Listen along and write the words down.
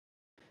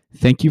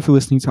Thank you for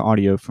listening to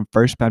audio from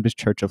First Baptist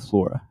Church of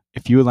Flora.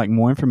 If you would like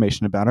more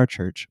information about our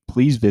church,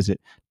 please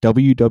visit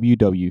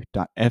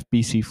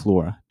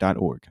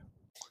www.fbcflora.org.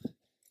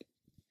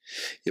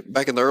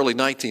 Back in the early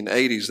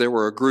 1980s, there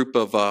were a group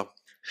of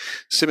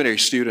seminary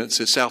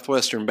students at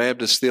Southwestern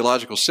Baptist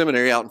Theological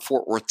Seminary out in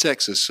Fort Worth,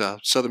 Texas.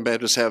 Southern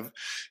Baptists have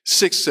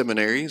 6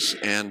 seminaries,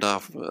 and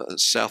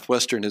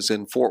Southwestern is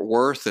in Fort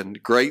Worth,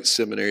 and great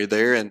seminary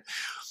there. And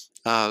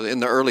in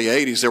the early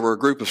 80s, there were a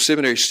group of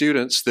seminary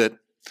students that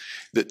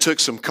took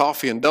some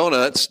coffee and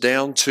donuts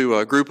down to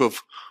a group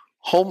of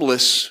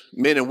homeless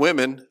men and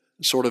women,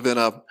 sort of in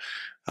a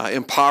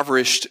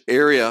impoverished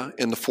area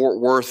in the Fort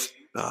Worth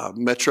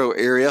metro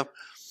area.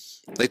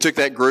 They took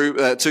that group,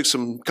 took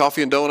some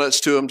coffee and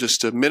donuts to them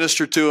just to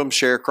minister to them,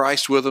 share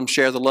Christ with them,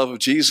 share the love of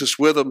Jesus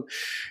with them,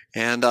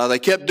 and they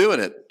kept doing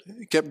it,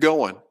 kept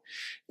going.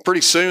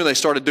 Pretty soon they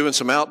started doing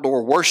some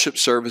outdoor worship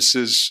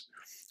services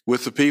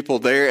with the people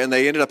there, and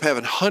they ended up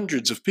having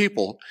hundreds of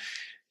people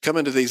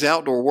coming to these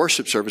outdoor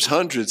worship services,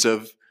 hundreds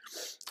of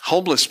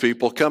homeless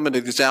people coming to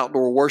these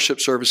outdoor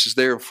worship services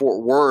there in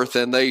Fort Worth,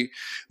 and they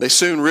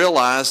soon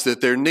realized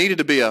that there needed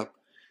to be a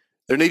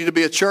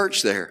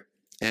church there.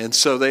 And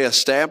so they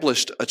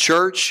established a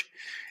church,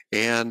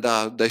 and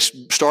they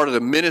started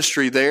a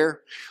ministry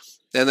there,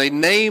 and they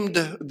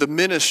named the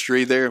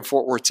ministry there in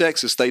Fort Worth,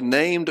 Texas, they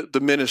named the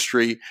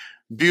ministry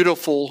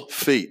Beautiful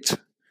Feet.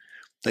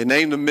 They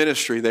named the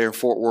ministry there in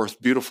Fort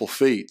Worth Beautiful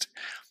Feet.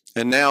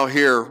 And now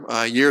here,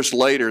 years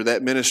later,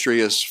 that ministry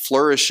is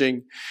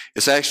flourishing.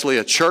 It's actually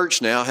a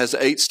church now, has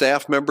 8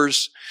 staff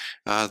members.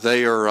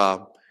 They're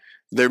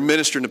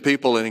ministering to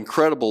people in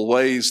incredible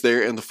ways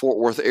there in the Fort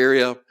Worth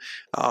area.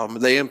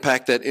 They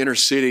impact that inner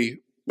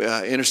city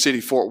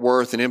Fort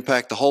Worth, and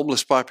impact the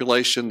homeless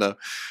population,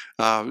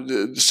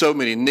 so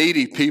many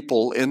needy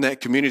people in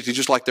that community,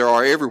 just like there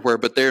are everywhere.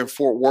 But there in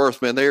Fort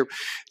Worth, man,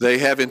 they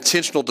have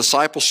intentional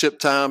discipleship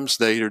times.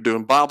 They are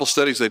doing Bible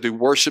studies. They do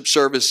worship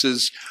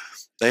services.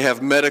 They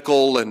have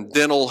medical and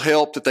dental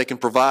help that they can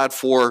provide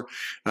for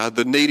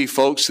the needy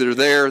folks that are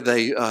there.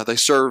 They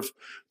serve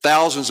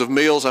thousands of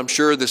meals. I'm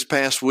sure this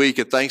past week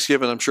at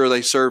Thanksgiving, I'm sure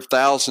they served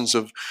thousands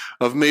of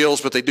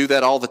meals, but they do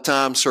that all the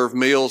time, serve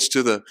meals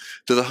to the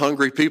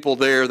hungry people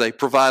there. They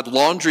provide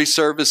laundry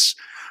service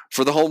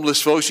for the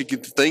homeless folks. You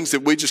get the things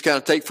that we just kind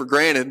of take for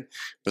granted,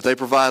 but they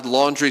provide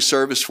laundry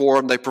service for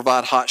them. They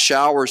provide hot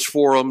showers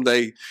for them.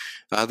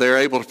 They're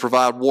able to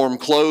provide warm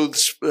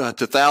clothes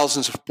to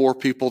thousands of poor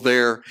people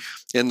there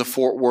in the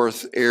Fort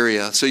Worth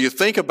area. So you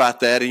think about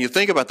that, and you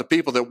think about the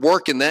people that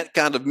work in that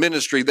kind of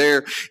ministry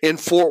there in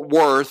Fort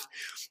Worth,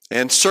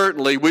 and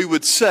certainly we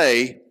would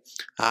say,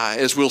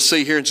 as we'll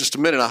see here in just a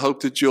minute, I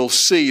hope that you'll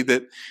see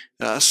that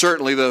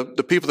certainly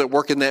the people that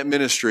work in that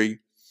ministry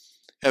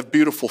have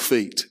beautiful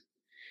feet.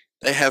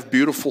 They have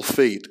beautiful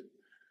feet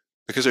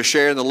because they're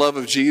sharing the love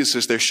of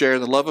Jesus, they're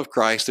sharing the love of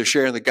Christ, they're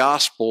sharing the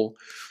gospel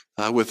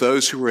with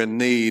those who are in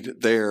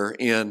need there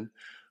in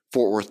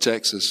Fort Worth,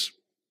 Texas.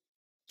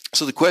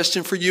 So the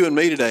question for you and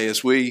me today,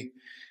 as we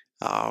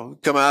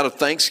come out of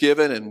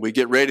Thanksgiving and we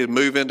get ready to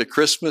move into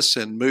Christmas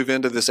and move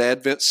into this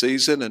Advent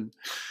season,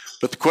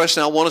 but the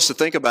question I want us to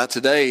think about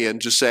today and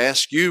just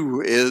ask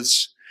you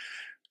is,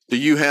 do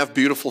you have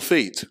beautiful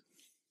feet?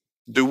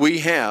 Do we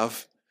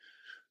have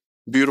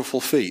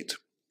beautiful feet?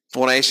 I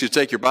want to ask you to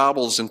take your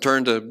Bibles and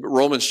turn to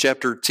Romans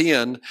chapter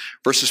 10,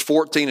 verses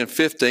 14 and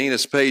 15.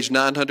 It's page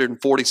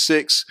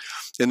 946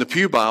 in the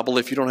Pew Bible.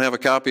 If you don't have a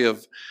copy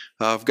of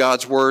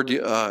God's Word,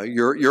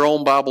 your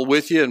own Bible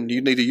with you, and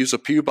you need to use a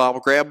Pew Bible,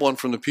 grab one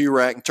from the pew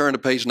rack and turn to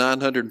page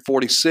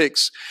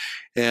 946,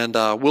 and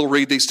we'll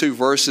read these 2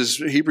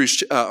 verses.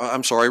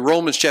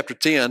 Romans chapter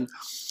 10,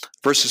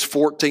 verses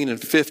 14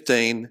 and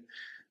 15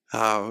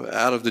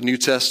 out of the New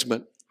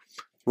Testament.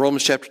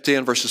 Romans chapter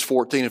 10, verses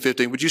 14 and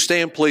 15. Would you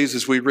stand, please,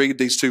 as we read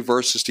these 2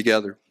 verses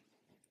together?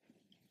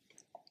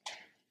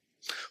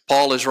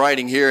 Paul is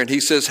writing here, and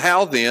he says,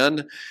 "How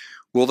then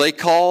will they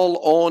call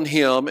on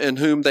him in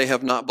whom they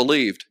have not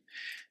believed?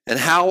 And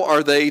how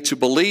are they to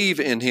believe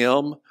in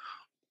him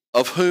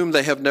of whom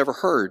they have never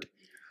heard?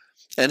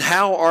 And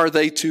how are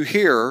they to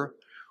hear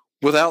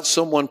without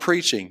someone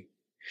preaching?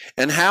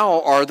 And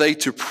how are they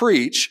to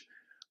preach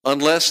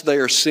unless they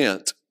are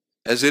sent?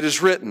 As it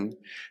is written,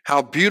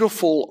 how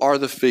beautiful are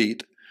the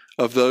feet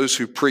of those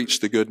who preach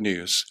the good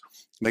news."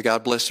 May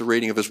God bless the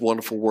reading of His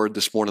wonderful word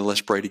this morning.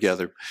 Let's pray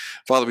together.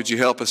 Father, would you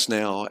help us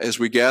now as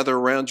we gather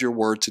around your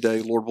word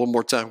today? Lord, one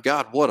more time.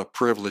 God, what a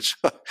privilege.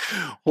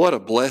 What a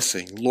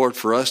blessing, Lord,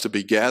 for us to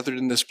be gathered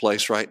in this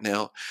place right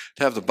now,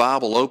 to have the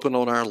Bible open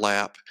on our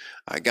lap.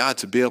 God,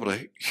 to be able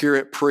to hear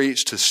it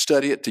preached, to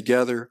study it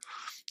together,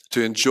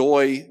 to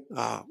enjoy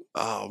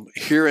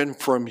hearing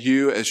from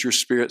you as your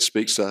Spirit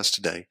speaks to us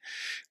today.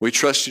 We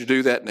trust you to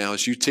do that now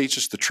as you teach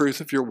us the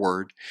truth of your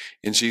word.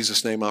 In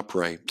Jesus' name I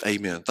pray.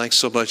 Amen. Thanks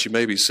so much. You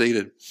may be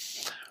seated.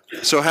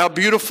 So how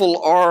beautiful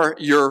are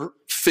your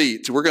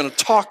feet? We're going to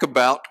talk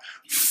about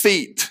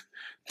feet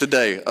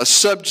today, a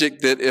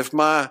subject that if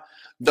my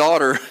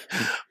daughter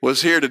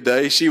was here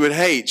today, she would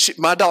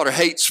my daughter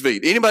hates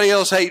feet. Anybody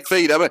else hate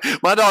feet? I mean,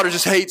 my daughter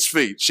just hates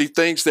feet. She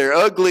thinks they're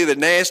ugly, they're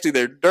nasty,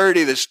 they're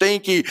dirty, they're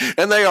stinky,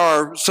 and they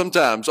are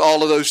sometimes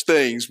all of those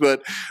things.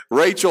 But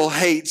Rachel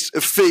hates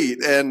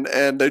feet, and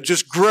they're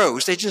just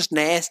gross. They're just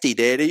nasty,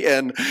 Daddy.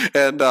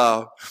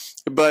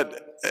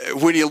 But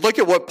when you look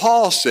at what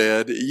Paul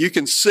said, you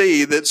can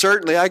see that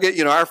certainly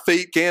our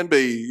feet can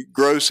be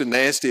gross and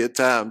nasty at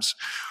times.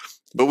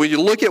 But when you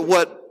look at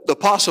what the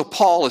Apostle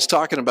Paul is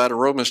talking about in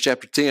Romans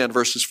chapter 10,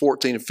 verses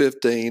 14 and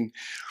 15,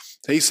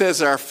 he says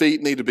that our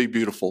feet need to be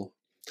beautiful.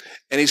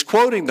 And he's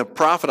quoting the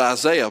prophet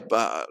Isaiah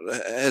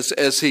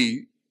as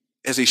he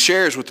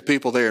shares with the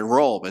people there in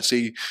Rome, as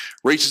he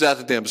reaches out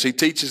to them, as he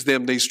teaches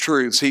them these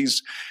truths.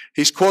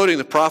 He's quoting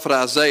the prophet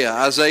Isaiah.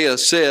 Isaiah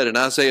said in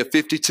Isaiah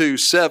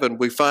 52:7,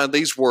 we find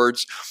these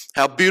words,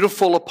 "How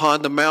beautiful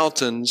upon the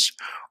mountains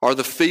are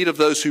the feet of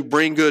those who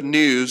bring good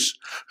news,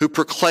 who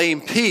proclaim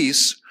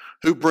peace,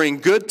 who bring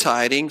good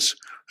tidings,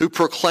 who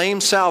proclaim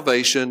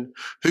salvation,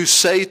 who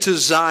say to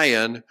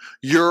Zion,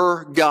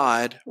 your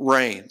God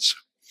reigns."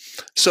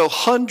 So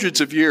hundreds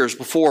of years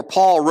before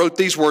Paul wrote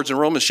these words in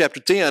Romans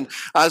chapter 10,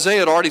 Isaiah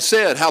had already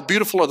said, how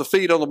beautiful are the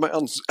feet on the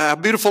mountains, how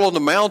beautiful on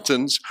the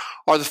mountains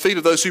are the feet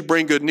of those who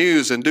bring good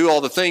news and do all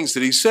the things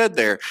that he said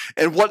there.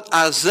 And what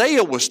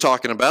Isaiah was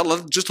talking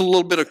about, just a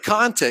little bit of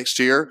context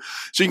here,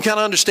 so you can kind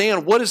of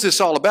understand what is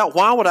this all about.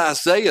 Why would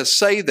Isaiah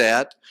say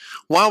that?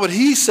 Why would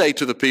he say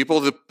to the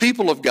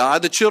people of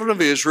God, the children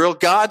of Israel,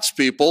 God's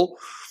people,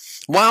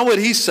 why would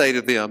he say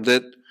to them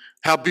that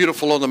how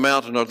beautiful on the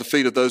mountain are the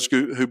feet of those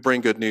who bring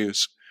good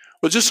news?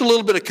 Well, just a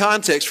little bit of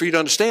context for you to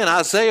understand.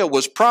 Isaiah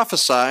was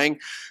prophesying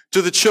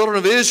to the children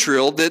of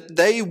Israel that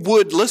they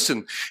would,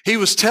 listen, he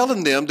was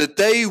telling them that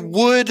they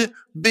would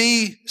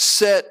be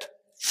set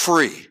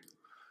free.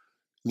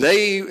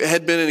 They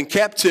had been in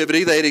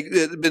captivity. They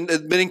had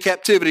been in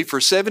captivity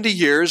for 70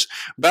 years,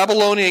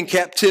 Babylonian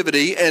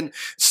captivity, and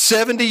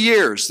 70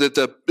 years that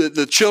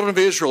the children of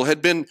Israel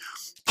had been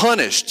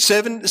punished,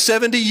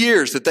 70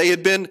 years that they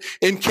had been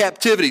in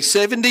captivity,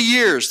 70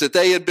 years that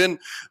they had been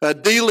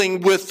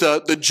dealing with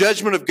the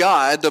judgment of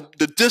God,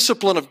 the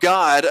discipline of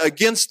God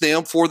against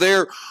them for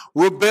their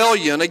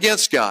rebellion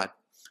against God.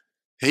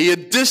 He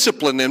had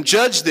disciplined them,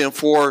 judged them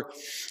for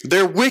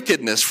their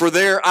wickedness, for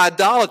their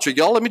idolatry.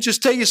 Y'all, let me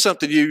just tell you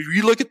something.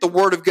 You look at the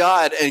Word of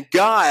God, and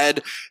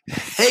God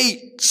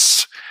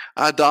hates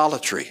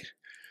idolatry.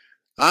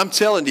 I'm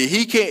telling you,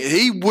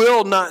 he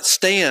will not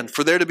stand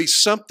for there to be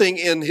something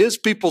in his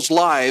people's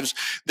lives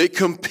that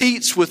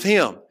competes with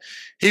him.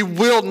 He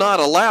will not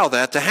allow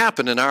that to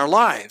happen in our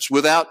lives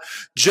without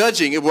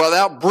judging it,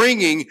 without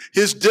bringing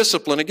his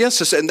discipline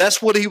against us. And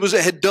that's what he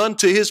had done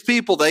to his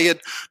people. They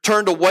had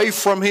turned away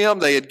from him.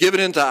 They had given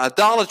into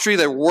idolatry.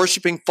 They were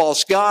worshiping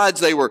false gods.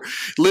 They were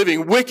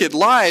living wicked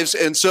lives.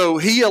 And so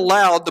he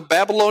allowed the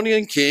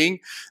Babylonian king,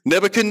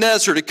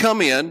 Nebuchadnezzar, to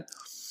come in.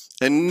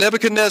 And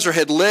Nebuchadnezzar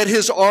had led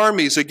his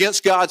armies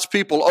against God's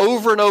people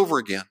over and over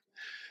again.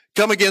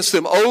 Come against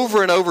them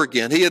over and over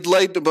again.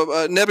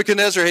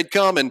 Nebuchadnezzar had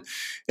come and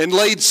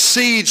laid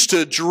siege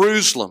to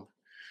Jerusalem.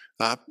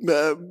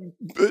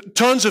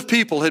 Tons of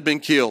people had been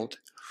killed.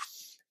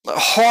 A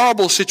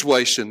horrible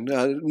situation.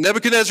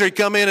 Nebuchadnezzar had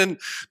come in and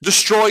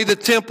destroyed the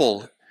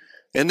temple.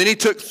 And then he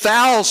took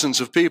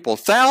thousands of people,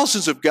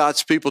 thousands of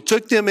God's people,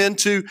 took them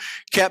into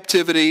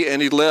captivity,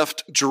 and he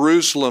left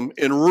Jerusalem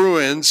in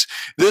ruins.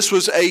 This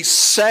was a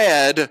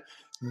sad,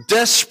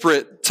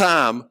 desperate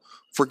time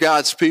for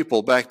God's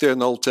people back there in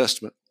the Old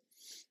Testament.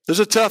 It was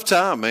a tough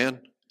time,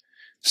 man.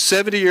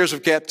 70 years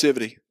of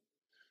captivity.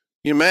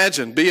 You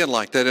imagine being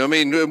like that. I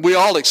mean, we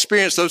all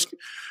experience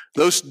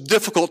those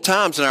difficult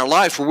times in our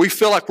lives where we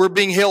feel like we're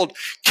being held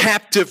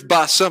captive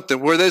by something,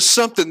 where there's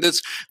something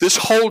that's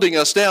holding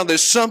us down.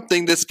 There's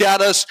something that's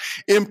got us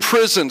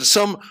imprisoned,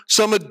 some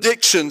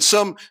addiction,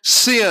 some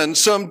sin,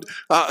 some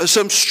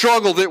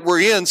struggle that we're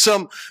in,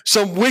 some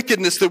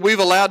wickedness that we've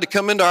allowed to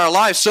come into our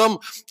life, some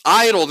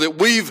idol that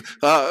we've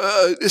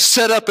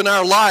set up in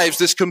our lives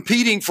that's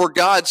competing for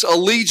God's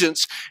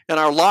allegiance in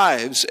our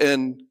lives.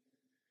 And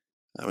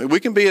I mean, we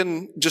can be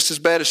in just as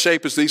bad a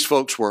shape as these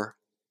folks were.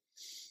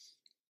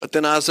 But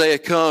then Isaiah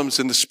comes,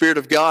 and the Spirit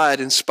of God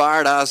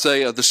inspired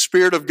Isaiah. The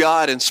Spirit of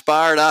God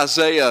inspired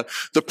Isaiah,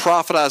 the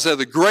prophet Isaiah,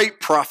 the great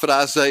prophet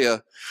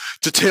Isaiah,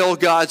 to tell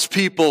God's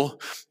people,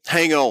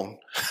 hang on.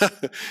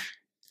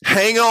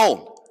 Hang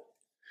on.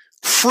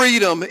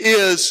 Freedom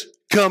is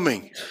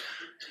coming.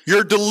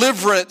 Your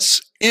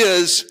deliverance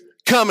is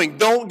coming.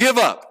 Don't give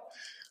up.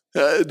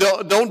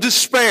 Don't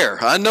despair.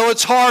 I know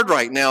it's hard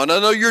right now, and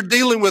I know you're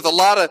dealing with a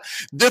lot of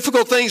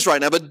difficult things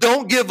right now, but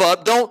don't give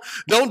up.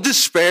 Don't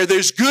despair.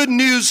 There's good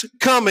news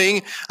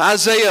coming.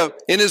 Isaiah,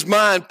 in his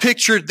mind,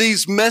 pictured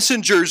these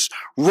messengers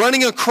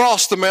running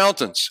across the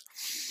mountains,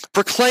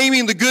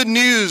 proclaiming the good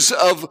news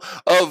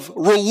of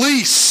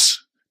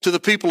release to the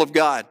people of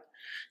God,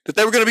 that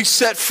they were going to be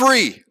set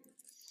free,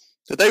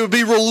 that they would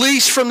be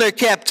released from their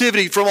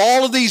captivity, from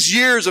all of these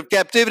years of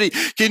captivity.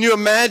 Can you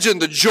imagine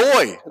the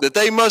joy that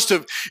they must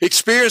have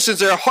experienced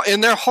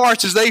in their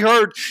hearts as they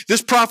heard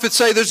this prophet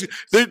say, there's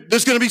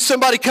going to be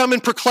somebody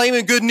coming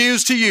proclaiming good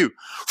news to you,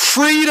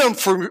 freedom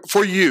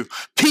for you,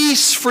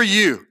 peace for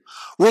you,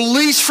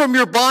 release from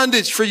your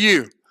bondage for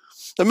you.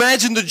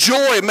 Imagine the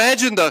joy,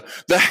 imagine the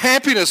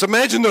happiness,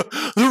 imagine the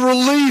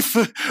relief.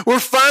 We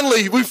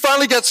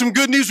finally got some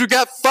good news.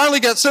 Finally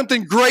got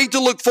something great to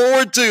look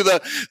forward to.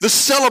 The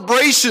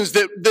celebrations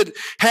that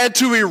had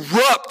to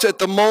erupt at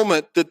the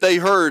moment that they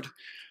heard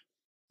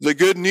the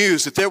good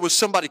news that there was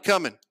somebody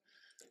coming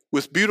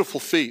with beautiful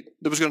feet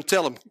that was going to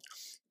tell them,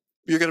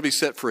 you're going to be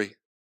set free.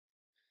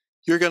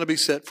 You're going to be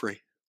set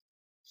free.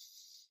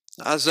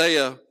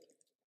 Isaiah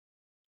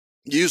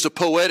used a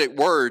poetic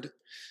word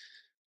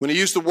when he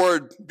used the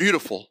word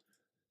beautiful.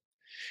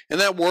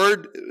 And that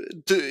word,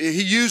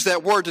 he used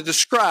that word to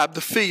describe the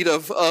feet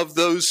of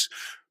those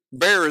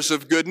bearers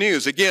of good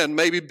news. Again,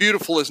 maybe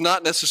beautiful is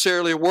not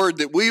necessarily a word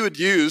that we would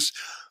use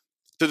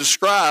to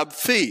describe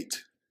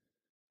feet.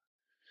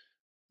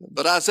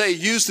 But Isaiah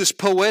used this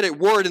poetic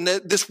word, and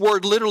this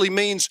word literally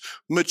means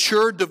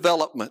mature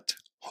development,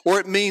 or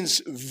it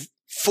means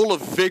full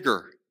of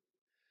vigor.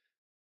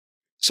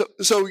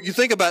 So you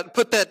think about it,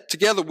 put that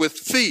together with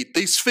feet.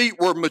 These feet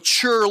were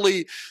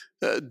maturely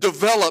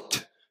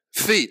developed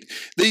feet.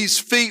 These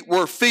feet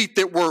were feet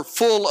that were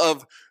full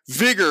of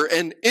vigor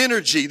and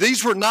energy.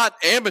 These were not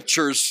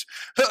amateurs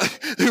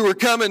who were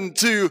coming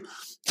to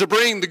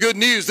bring the good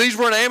news. These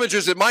weren't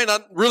amateurs that might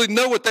not really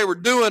know what they were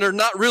doing or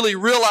not really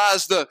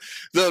realize the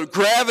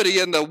gravity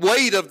and the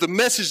weight of the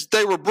message that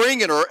they were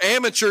bringing, or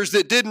amateurs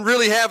that didn't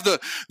really have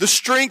the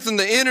strength and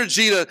the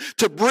energy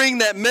to bring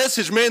that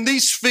message. Man,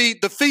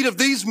 the feet of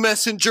these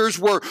messengers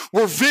were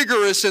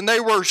vigorous, and they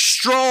were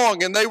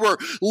strong, and they were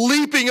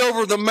leaping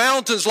over the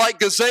mountains like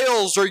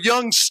gazelles or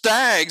young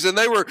stags, and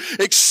they were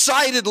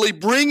excitedly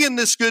bringing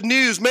this good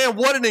news. Man,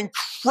 what an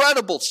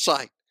incredible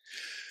sight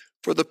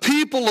for the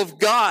people of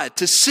God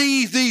to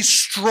see these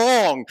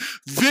strong,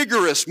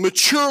 vigorous,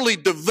 maturely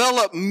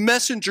developed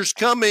messengers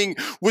coming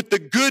with the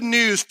good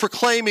news,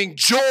 proclaiming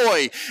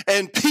joy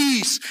and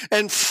peace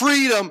and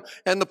freedom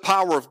and the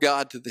power of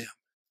God to them.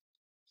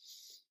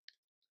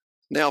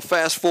 Now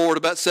fast forward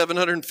about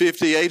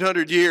 750,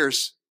 800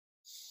 years,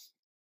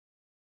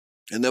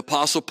 and the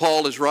Apostle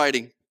Paul is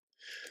writing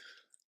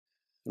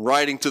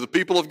to the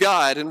people of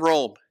God in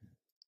Rome.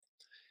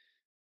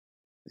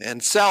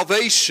 And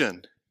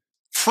salvation,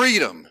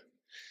 freedom,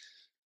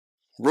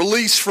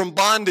 release from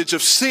bondage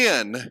of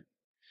sin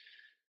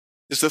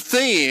is the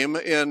theme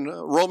in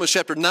Romans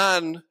chapter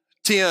 9,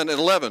 10, and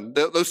 11.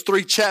 Those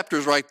three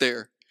chapters right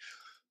there.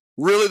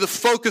 Really the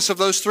focus of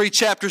those three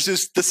chapters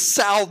is the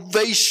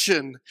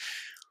salvation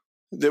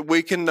that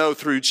we can know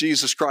through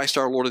Jesus Christ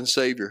our Lord and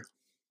Savior.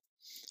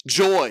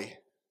 Joy,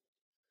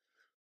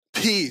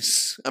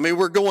 peace. I mean,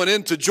 we're going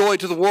into joy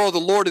to the world. The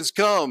Lord has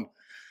come.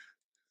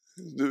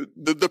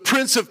 The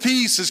Prince of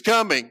Peace is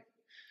coming.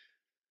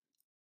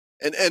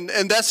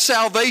 And that's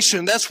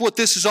salvation. That's what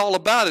this is all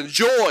about. And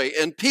joy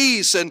and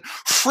peace and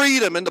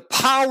freedom and the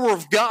power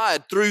of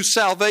God through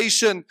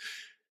salvation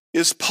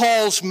is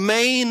Paul's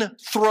main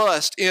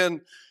thrust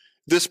in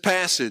this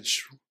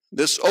passage,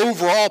 this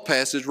overall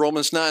passage,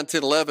 Romans 9,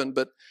 10, 11.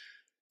 But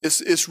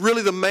it's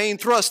really the main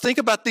thrust. Think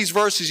about these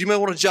verses. You may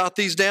want to jot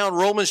these down.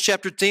 Romans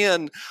chapter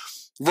 10,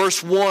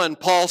 verse 1,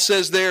 Paul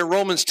says there,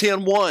 Romans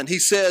 10:1, he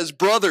says,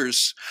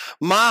 brothers,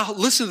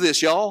 listen to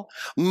this, y'all.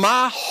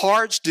 My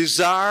heart's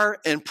desire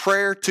and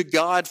prayer to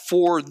God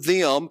for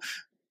them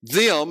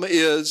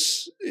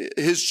is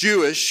his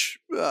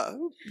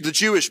the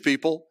Jewish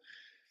people.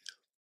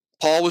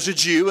 Paul was a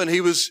Jew, and he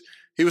was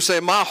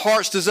saying, my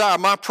heart's desire,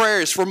 my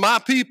prayer is for my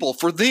people,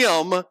 for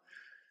them,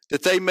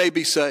 that they may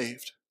be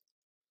saved.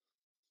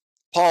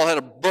 Paul had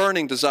a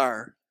burning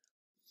desire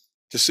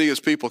to see his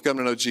people come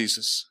to know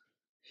Jesus.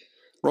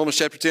 Romans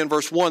chapter 10,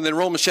 verse 1. Then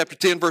Romans chapter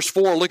 10, verse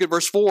 4. Look at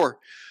verse 4.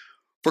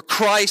 For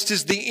Christ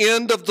is the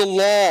end of the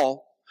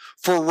law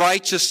for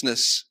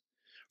righteousness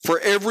for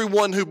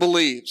everyone who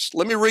believes.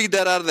 Let me read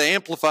that out of the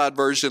Amplified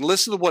Version.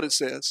 Listen to what it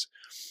says.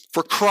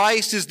 For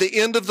Christ is the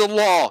end of the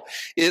law.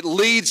 It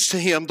leads to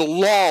him. The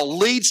law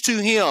leads to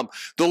him.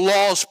 The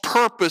law's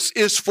purpose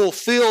is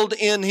fulfilled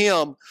in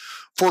him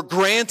for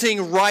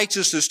granting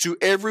righteousness to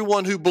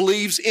everyone who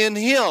believes in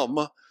him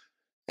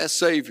as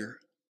Savior.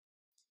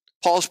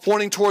 Paul's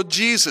pointing toward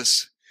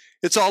Jesus.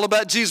 It's all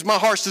about Jesus. My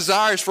heart's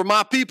desire is for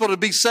my people to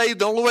be saved.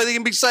 The only way they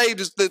can be saved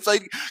is that they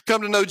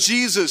come to know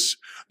Jesus.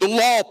 The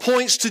law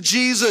points to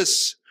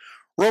Jesus.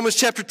 Romans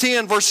chapter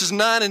 10, verses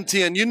 9 and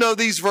 10. You know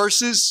these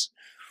verses.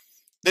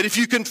 That if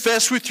you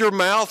confess with your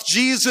mouth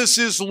Jesus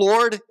is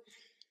Lord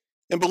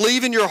and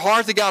believe in your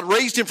heart that God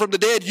raised him from the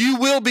dead, you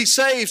will be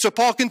saved. So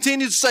Paul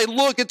continues to say,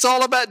 look, it's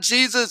all about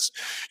Jesus.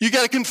 You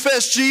got to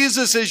confess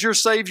Jesus as your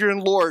Savior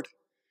and Lord.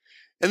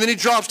 And then he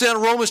drops down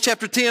to Romans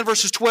chapter 10,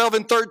 verses 12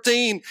 and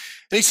 13. And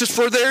he says,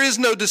 for there is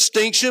no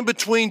distinction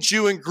between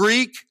Jew and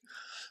Greek,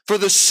 For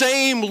the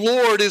same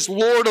Lord is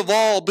Lord of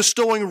all,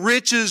 bestowing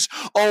riches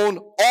on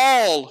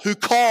all who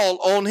call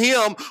on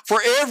him, for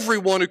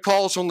everyone who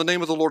calls on the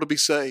name of the Lord to be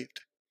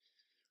saved.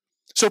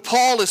 So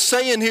Paul is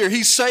saying here,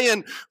 he's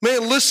saying,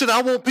 man, listen,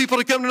 I want people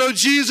to come to know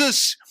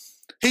Jesus.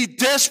 He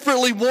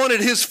desperately wanted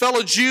his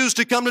fellow Jews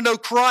to come to know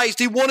Christ.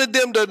 He wanted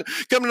them to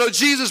come to know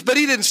Jesus, but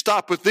he didn't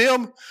stop with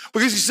them,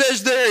 because he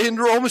says there in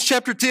Romans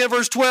chapter 10,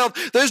 verse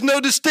 12, there's no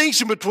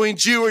distinction between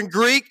Jew and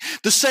Greek.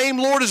 The same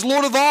Lord is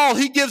Lord of all.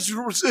 He gives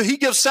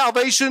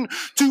salvation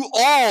to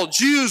all,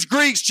 Jews,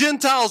 Greeks,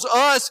 Gentiles,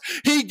 us.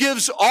 He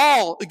gives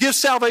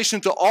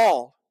salvation to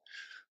all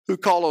who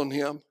call on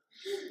him.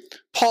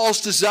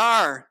 Paul's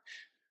desire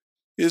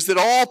is that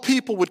all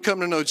people would come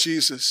to know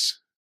Jesus.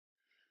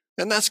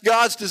 And that's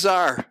God's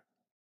desire.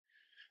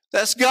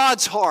 That's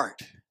God's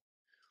heart.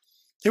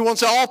 He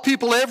wants all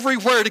people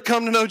everywhere to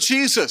come to know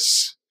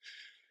Jesus.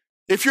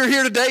 If you're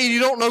here today and you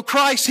don't know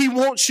Christ, he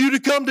wants you to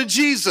come to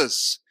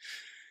Jesus.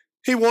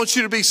 He wants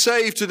you to be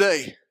saved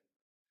today.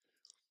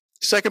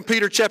 2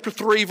 Peter chapter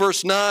 3,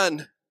 verse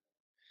 9.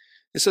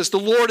 It says, the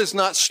Lord is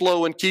not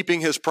slow in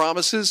keeping his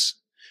promises,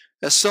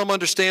 as some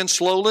understand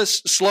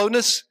slowness.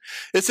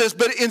 It says,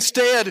 but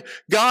instead,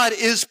 God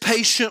is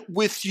patient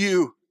with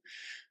you,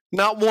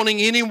 not wanting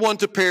anyone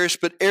to perish,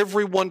 but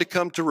everyone to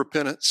come to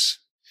repentance.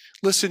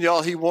 Listen,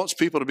 y'all, he wants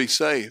people to be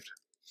saved.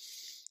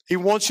 He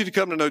wants you to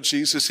come to know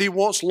Jesus. He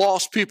wants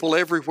lost people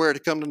everywhere to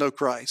come to know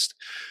Christ.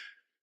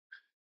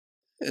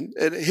 And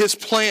his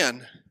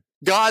plan,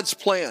 God's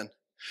plan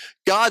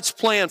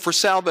for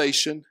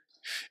salvation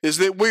is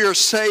that we are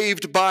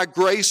saved by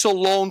grace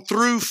alone,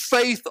 through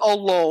faith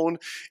alone,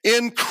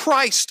 in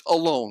Christ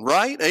alone,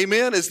 right?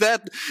 Amen? Is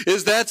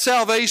that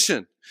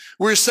salvation?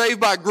 We're saved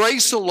by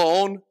grace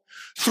alone,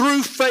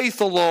 through faith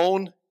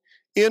alone,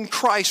 in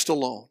Christ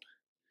alone.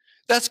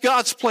 That's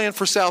God's plan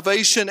for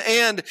salvation,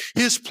 and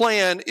his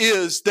plan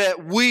is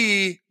that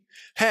we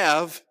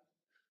have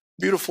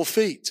beautiful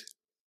feet.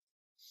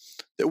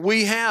 That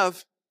we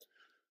have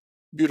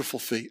beautiful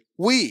feet.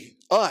 We,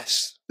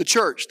 us, the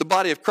church, the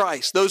body of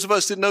Christ, those of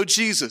us that know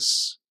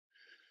Jesus.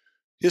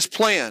 His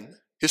plan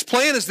is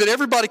that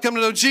everybody come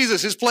to know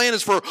Jesus. His plan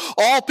is for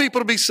all people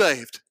to be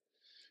saved.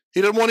 He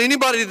doesn't want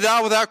anybody to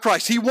die without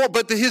Christ.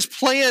 But his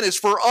plan is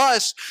for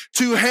us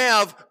to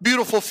have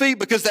beautiful feet,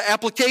 because the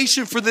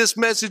application for this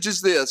message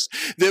is this,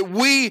 that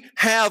we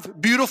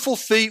have beautiful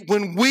feet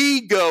when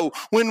we go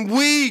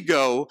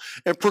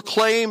and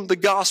proclaim the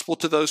gospel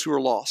to those who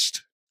are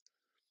lost.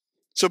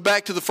 So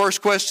back to the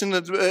first question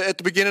at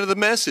the beginning of the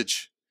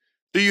message.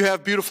 Do you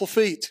have beautiful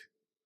feet?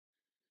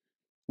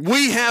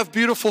 We have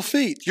beautiful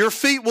feet. Your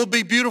feet will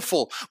be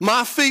beautiful.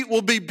 My feet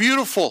will be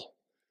beautiful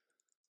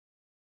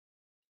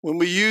when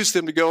we use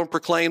them to go and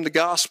proclaim the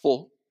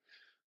gospel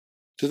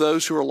to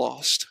those who are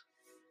lost.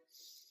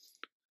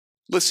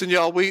 Listen,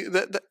 y'all, we're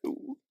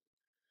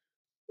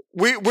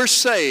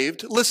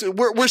saved. Listen,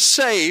 we're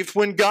saved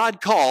when God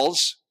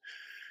calls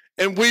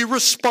and we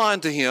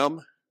respond to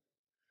him,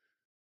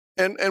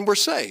 and we're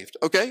saved,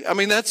 okay? I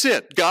mean, that's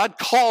it. God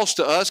calls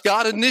to us.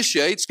 God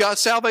initiates. God's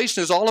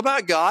salvation is all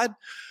about God.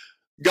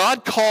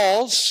 God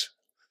calls.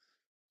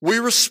 We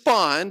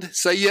respond,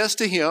 say yes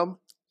to him,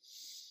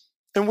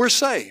 and we're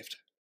saved.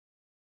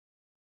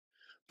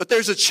 But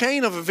there's a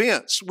chain of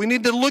events. We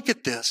need to look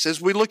at this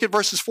as we look at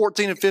verses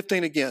 14 and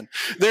 15 again.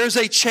 There's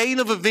a chain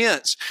of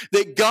events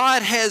that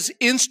God has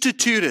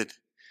instituted.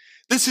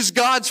 This is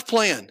God's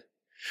plan.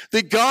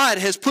 That God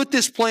has put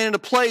this plan into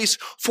place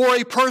for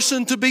a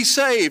person to be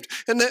saved.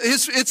 And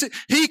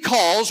he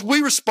calls,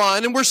 we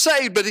respond, and we're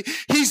saved. But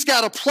he's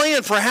got a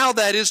plan for how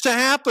that is to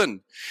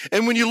happen.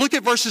 And when you look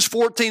at verses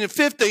 14 and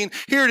 15,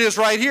 here it is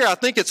right here. I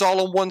think it's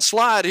all on one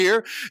slide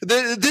here.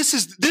 This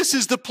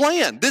is the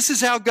plan. This is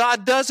how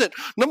God does it.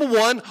 Number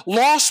one,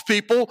 lost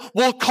people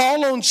will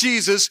call on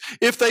Jesus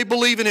if they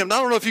believe in him. Now,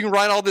 I don't know if you can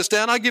write all this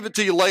down. I'll give it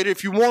to you later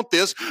if you want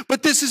this.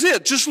 But this is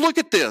it. Just look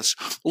at this.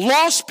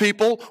 Lost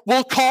people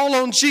will call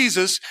on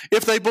Jesus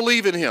if they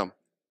believe in him.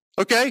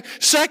 Okay?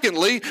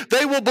 Secondly,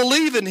 they will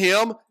believe in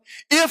him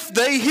if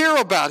they hear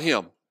about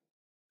him.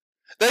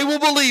 They will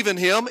believe in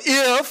him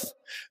if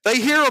they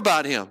hear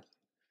about him.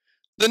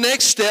 The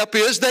next step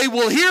is they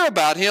will hear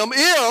about him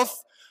if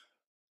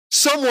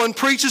someone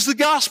preaches the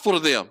gospel to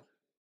them.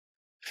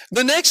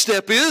 The next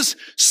step is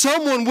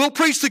someone will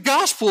preach the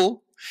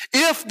gospel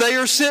if they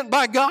are sent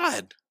by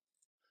God.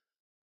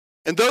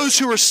 And those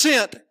who are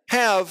sent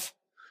have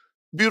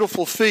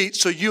beautiful feet,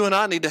 so you and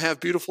I need to have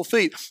beautiful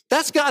feet.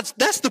 That's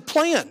the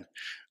plan.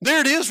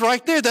 There it is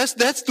right there.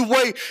 That's the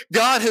way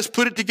God has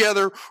put it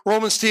together,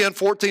 Romans 10,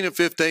 14 and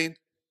 15.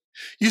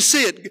 You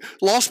see it.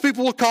 Lost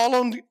people will call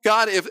on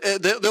God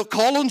they'll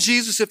call on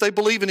Jesus if they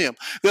believe in him.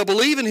 They'll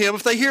believe in him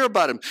if they hear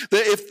about him.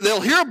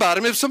 They'll hear about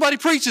him if somebody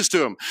preaches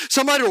to him.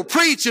 Somebody will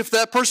preach if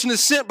that person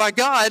is sent by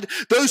God.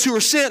 Those who are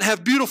sent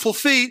have beautiful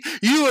feet.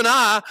 You and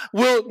I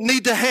will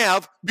need to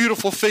have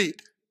beautiful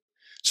feet.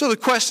 So the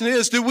question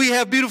is, do we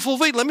have beautiful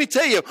feet? Let me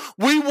tell you,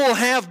 we will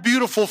have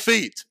beautiful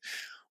feet.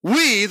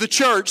 We, the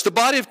church, the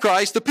body of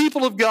Christ, the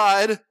people of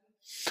God,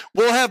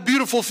 We'll have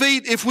beautiful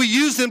feet if we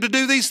use them to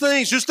do these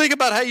things. Just think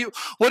about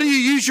what do you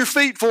use your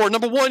feet for?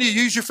 Number one, you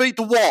use your feet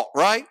to walk,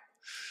 right?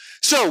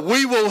 So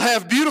we will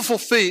have beautiful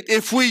feet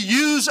if we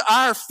use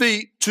our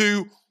feet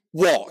to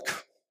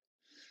walk.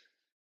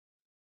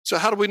 So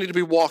how do we need to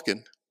be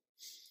walking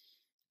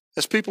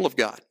as people of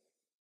God?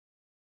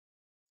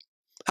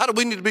 How do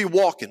we need to be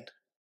walking?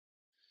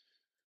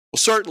 Well,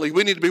 certainly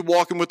we need to be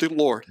walking with the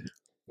Lord.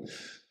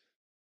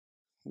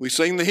 We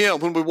sing the hymn,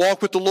 when we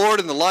walk with the Lord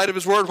in the light of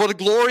His Word, what a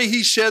glory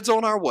He sheds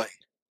on our way.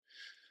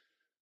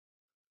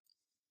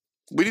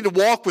 We need to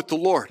walk with the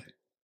Lord.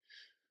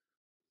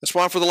 That's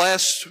why for the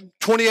last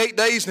 28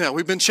 days now,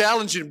 we've been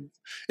challenging,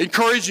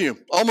 encouraging you,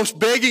 almost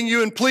begging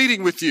you and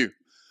pleading with you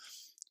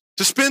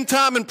to spend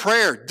time in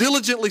prayer,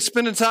 diligently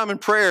spending time in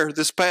prayer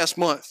this past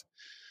month.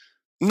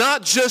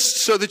 Not just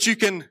so that you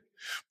can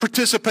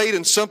participate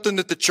in something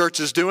that the church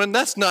is doing.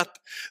 That's not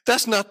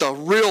the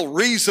real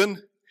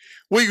reason.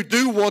 We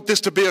do want this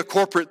to be a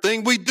corporate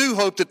thing. We do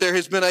hope that there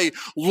has been a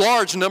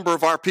large number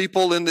of our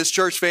people in this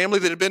church family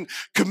that have been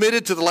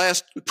committed to the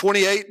last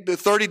 28 to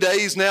 30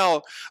 days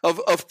now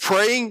of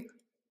praying.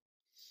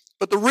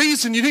 But the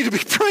reason you need to be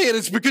praying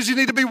is because you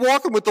need to be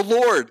walking with the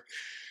Lord.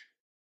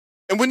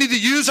 And we need to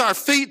use our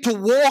feet to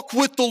walk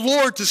with the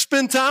Lord, to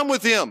spend time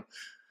with Him,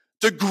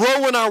 to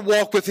grow in our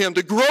walk with Him,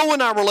 to grow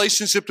in our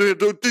relationship to Him,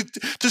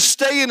 to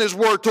stay in His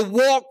Word, to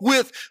walk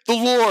with the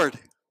Lord.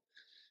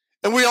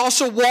 And we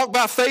also walk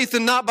by faith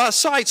and not by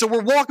sight. So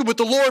we're walking with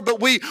the Lord,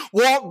 but we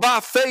walk by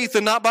faith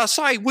and not by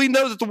sight. We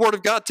know that the Word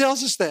of God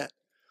tells us that.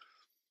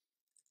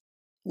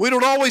 We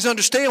don't always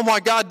understand why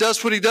God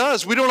does what He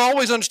does. We don't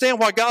always understand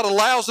why God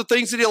allows the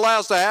things that He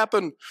allows to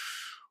happen.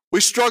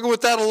 We struggle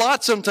with that a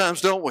lot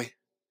sometimes, don't we?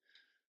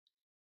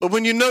 But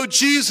when you know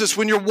Jesus,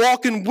 when you're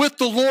walking with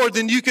the Lord,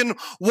 then you can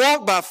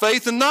walk by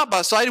faith and not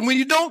by sight. And when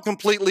you don't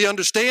completely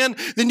understand,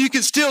 then you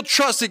can still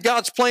trust that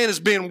God's plan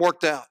is being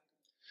worked out.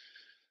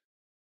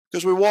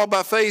 Because we walk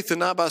by faith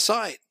and not by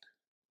sight.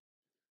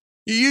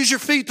 You use your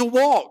feet to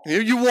walk.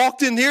 You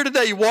walked in here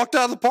today. You walked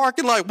out of the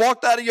parking lot,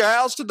 walked out of your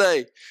house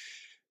today.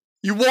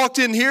 You walked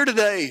in here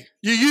today.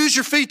 You use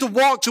your feet to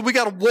walk, so we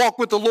got to walk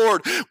with the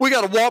Lord. We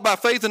got to walk by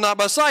faith and not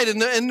by sight.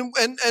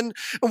 And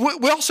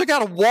we also got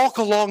to walk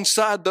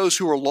alongside those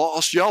who are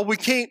lost, y'all. We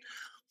can't.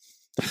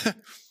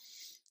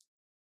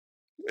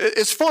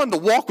 It's fun to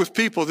walk with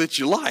people that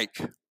you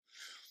like.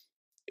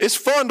 It's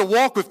fun to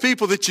walk with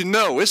people that you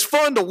know. It's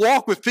fun to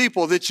walk with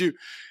people that you're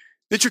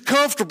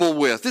comfortable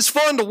with. It's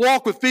fun to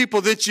walk with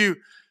people that you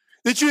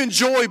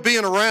enjoy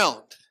being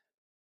around.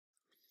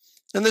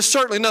 And there's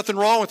certainly nothing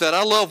wrong with that.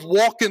 I love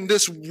walking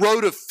this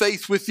road of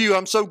faith with you.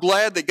 I'm so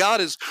glad that God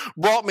has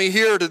brought me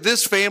here to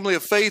this family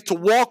of faith to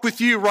walk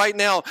with you right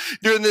now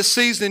during this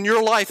season in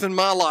your life and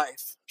my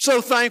life. So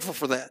thankful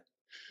for that.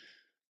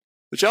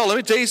 But y'all, let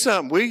me tell you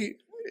something.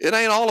 It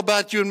ain't all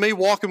about you and me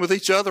walking with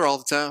each other all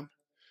the time.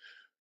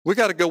 We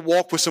got to go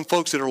walk with some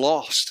folks that are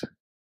lost.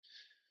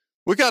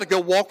 We got to go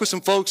walk with some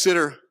folks that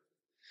are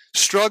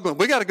struggling.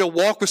 We got to go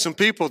walk with some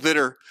people that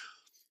are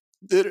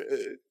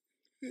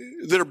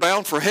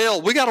bound for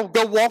hell. We got to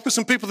go walk with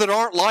some people that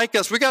aren't like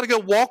us. We got to go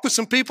walk with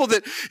some people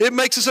that it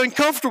makes us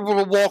uncomfortable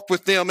to walk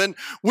with them.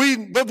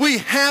 But we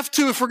have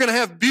to, if we're going to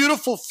have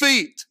beautiful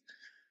feet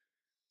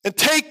and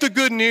take the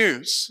good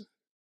news,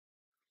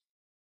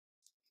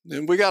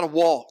 then we got to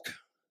walk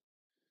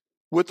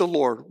with the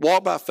Lord,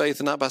 walk by faith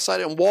and not by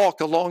sight, and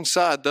walk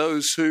alongside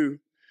those who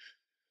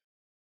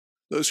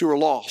are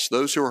lost,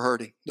 those who are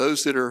hurting,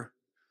 those that are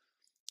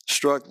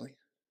struggling.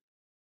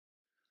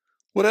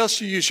 What else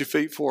do you use your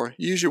feet for?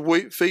 You use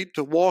your feet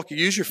to walk. You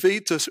use your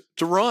feet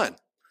to run.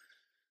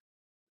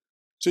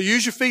 So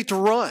use your feet to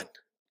run.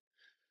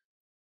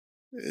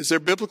 Is there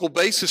a biblical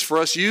basis for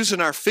us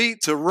using our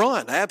feet to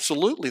run?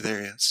 Absolutely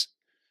there is.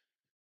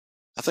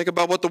 I think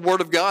about what the Word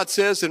of God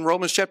says in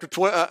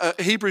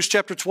Hebrews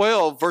chapter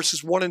 12,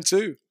 verses 1 and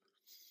 2.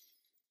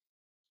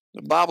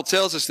 The Bible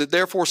tells us that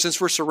therefore,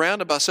 since we're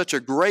surrounded by such a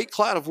great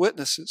cloud of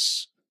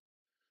witnesses,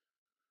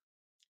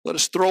 let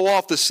us throw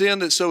off the sin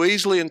that so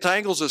easily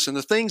entangles us and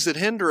the things that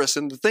hinder us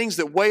and the things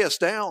that weigh us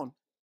down.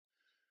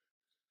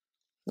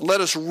 And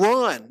let us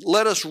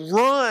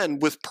run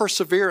with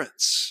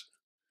perseverance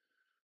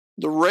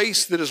the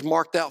race that is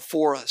marked out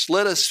for us.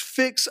 Let us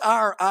fix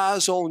our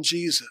eyes on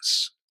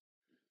Jesus,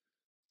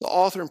 the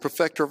author and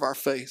perfecter of our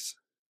faith.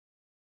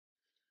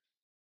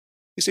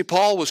 You see,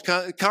 Paul was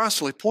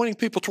constantly pointing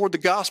people toward the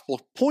gospel,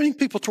 pointing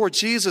people toward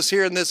Jesus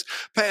here in this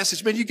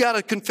passage. Man, you got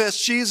to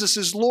confess Jesus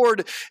is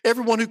Lord.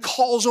 Everyone who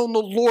calls on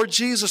the Lord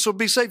Jesus will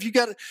be saved.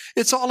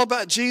 It's all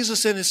about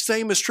Jesus, and His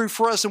same is true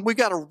for us. And we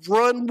got to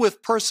run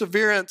with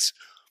perseverance.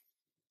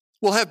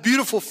 We'll have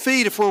beautiful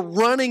feet if we're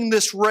running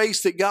this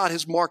race that God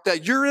has marked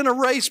out. You're in a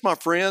race, my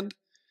friend.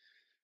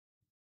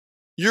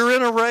 You're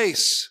in a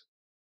race.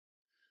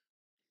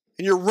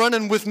 And you're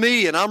running with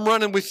me, and I'm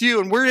running with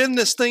you, and we're in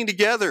this thing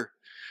together.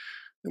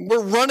 And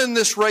we're running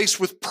this race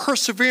with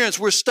perseverance.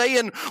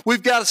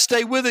 We've got to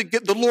stay with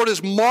it. The Lord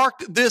has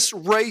marked this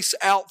race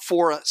out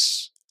for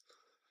us.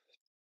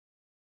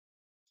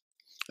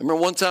 I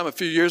remember one time a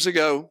few years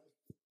ago,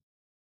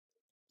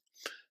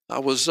 I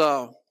was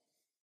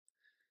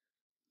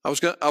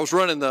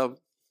running the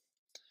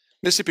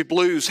Mississippi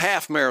Blues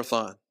half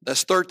marathon.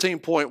 That's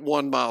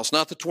 13.1 miles,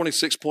 not the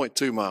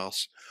 26.2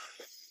 miles.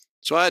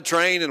 So I had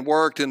trained and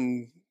worked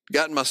and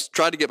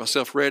tried to get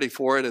myself ready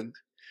for it. And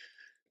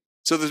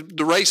so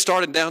the race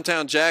started in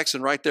downtown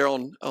Jackson, right there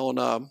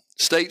on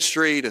State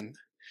Street, and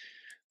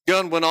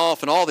gun went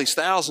off, and all these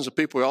thousands of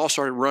people all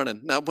started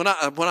running. Now, when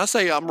I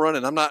say I'm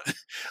running,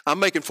 I'm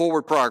making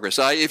forward progress.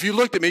 If you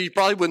looked at me, you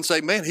probably wouldn't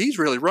say, "Man, he's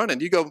really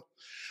running." You go,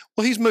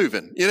 "Well, he's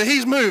moving."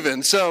 He's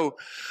moving. So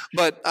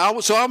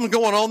I'm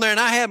going on there, and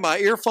I had my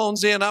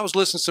earphones in. I was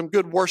listening to some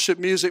good worship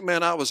music,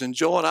 man. I was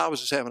enjoying. I was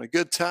just having a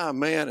good time,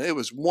 man. It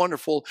was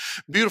wonderful,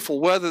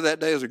 beautiful weather that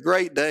day. It was a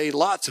great day.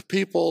 Lots of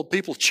people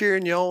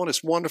cheering you on.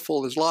 It's wonderful.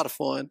 It was a lot of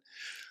fun.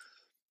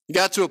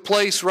 Got to a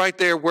place right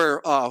there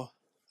where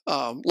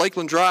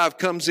Lakeland Drive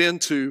comes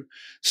into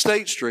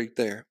State Street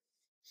there.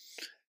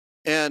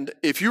 And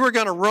if you were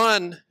going to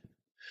run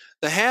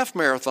the half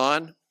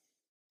marathon,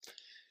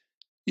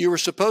 you were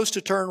supposed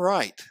to turn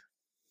right.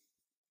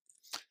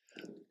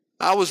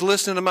 I was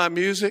listening to my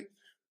music.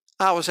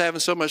 I was having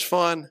so much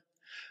fun.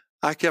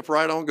 I kept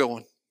right on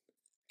going.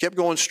 Kept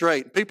going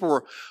straight. People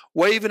were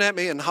waving at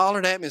me and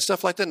hollering at me and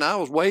stuff like that. And I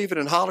was waving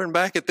and hollering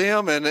back at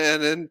them.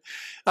 And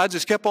I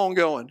just kept on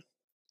going.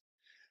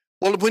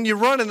 Well, when you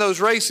run in those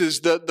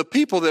races, the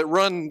people that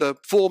run the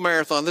full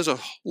marathon, there's a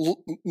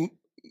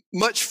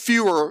much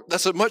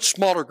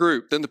smaller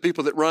group than the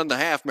people that run the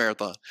half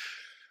marathon.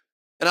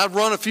 And I've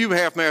run a few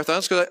half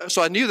marathons,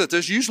 so I knew that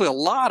there's usually a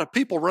lot of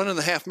people running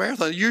the half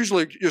marathon.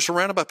 Usually you're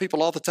surrounded by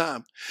people all the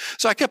time.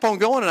 So I kept on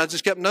going, and I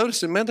just kept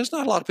noticing, man, there's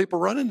not a lot of people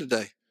running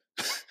today.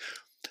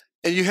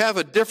 And you have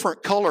a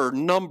different color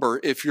number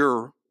if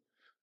you're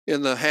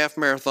in the half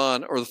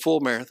marathon or the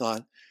full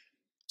marathon.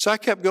 So I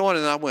kept going,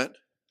 and I went,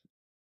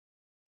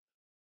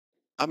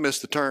 I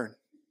missed the turn.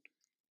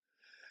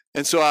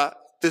 And so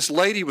this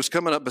lady was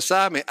coming up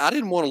beside me. I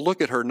didn't want to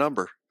look at her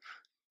number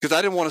because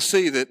I didn't want to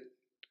see that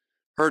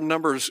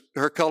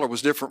her color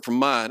was different from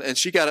mine. And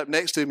she got up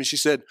next to me and she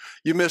said,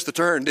 "You missed the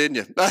turn, didn't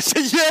you?" I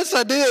said, "Yes,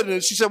 I did."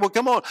 And she said, "Well,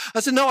 come on." I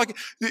said, "No,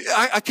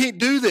 I can't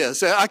do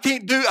this. I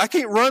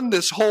can't run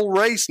this whole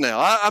race now.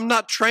 I'm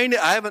not trained.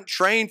 I haven't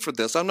trained for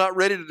this. I'm not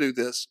ready to do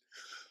this."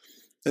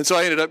 And so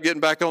I ended up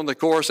getting back on the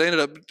course. I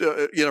ended up,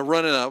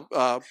 running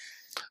a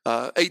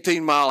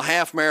 18-mile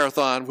half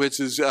marathon,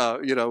 which is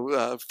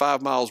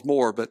 5 miles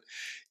more. But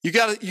you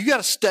got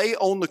to stay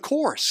on the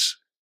course,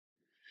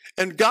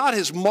 and God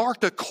has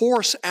marked a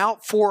course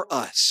out for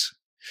us,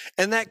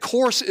 and that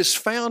course is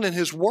found in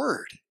His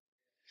Word.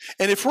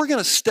 And if we're going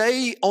to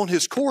stay on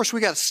His course,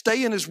 we got to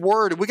stay in His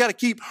Word, and we got to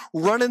keep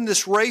running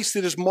this race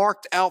that is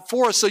marked out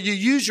for us. So you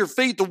use your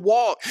feet to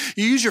walk,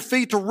 you use your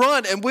feet to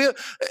run, and we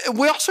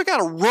also got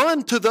to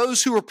run to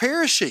those who are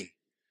perishing.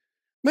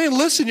 Man,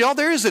 listen, y'all,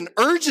 there is an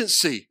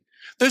urgency.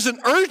 There's an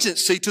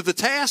urgency to the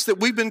task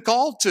that we've been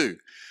called to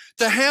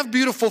have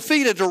beautiful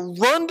feet and to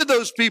run to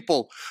those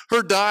people who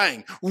are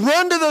dying.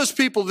 Run to those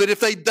people that if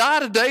they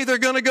die today, they're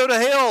going to go to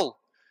hell.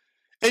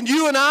 And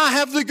you and I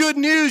have the good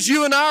news.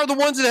 You and I are the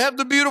ones that have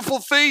the beautiful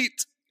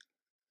feet.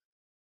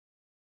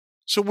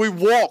 So we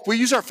walk. We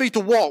use our feet to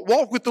walk.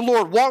 Walk with the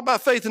Lord. Walk by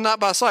faith and not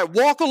by sight.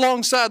 Walk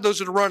alongside those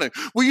that are running.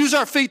 We use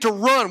our feet to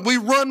run. We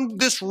run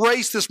this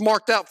race that's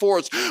marked out for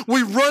us.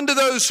 We run to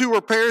those who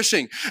are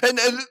perishing. And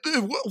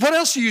what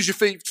else do you use your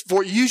feet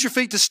for? You use your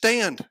feet to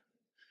stand.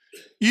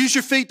 Use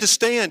your feet to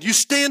stand. You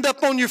stand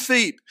up on your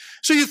feet.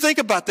 So you think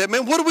about that,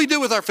 man. What do we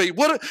do with our feet?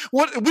 What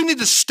we need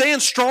to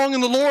stand strong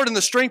in the Lord and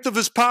the strength of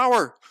His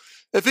power.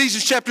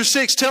 Ephesians chapter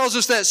 6 tells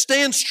us that.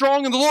 Stand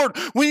strong in the Lord.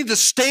 We need to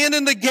stand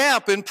in the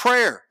gap in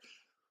prayer.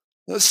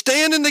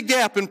 Stand in the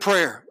gap in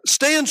prayer.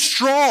 Stand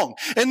strong.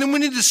 And then we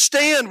need to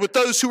stand with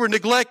those who are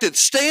neglected.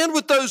 Stand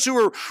with those who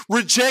are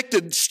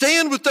rejected.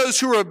 Stand with those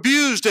who are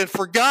abused and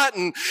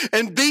forgotten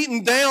and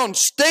beaten down.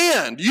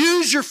 Stand.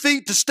 Use your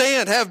feet to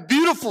stand. Have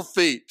beautiful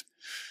feet.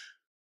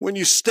 When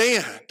you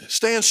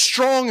stand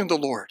strong in the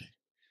Lord.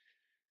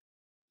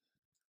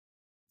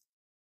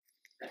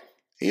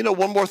 You know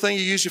one more thing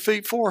you use your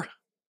feet for?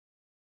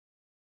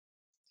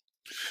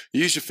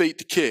 You use your feet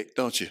to kick,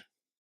 don't you?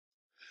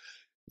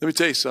 Let me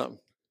tell you something.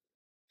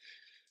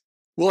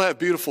 We'll have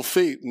beautiful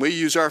feet, and we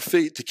use our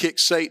feet to kick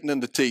Satan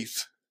in the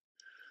teeth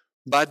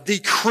by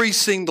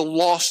decreasing the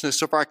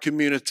lostness of our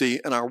community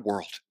and our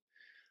world.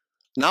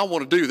 And I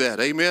want to do that,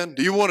 amen?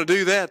 Do you want to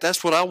do that?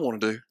 That's what I want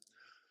to do.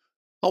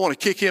 I want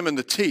to kick him in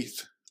the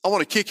teeth. I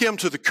want to kick him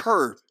to the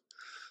curb.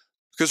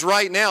 Because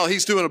right now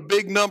he's doing a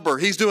big number.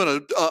 He's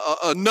doing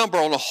a number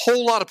on a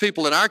whole lot of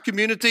people in our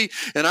community,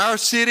 in our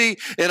city,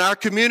 in our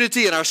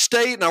community, in our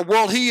state, in our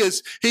world. He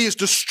is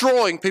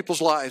destroying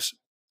people's lives.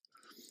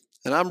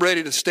 And I'm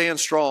ready to stand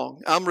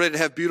strong. I'm ready to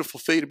have beautiful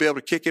feet to be able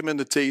to kick him in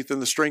the teeth in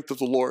the strength of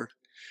the Lord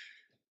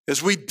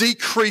as we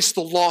decrease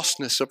the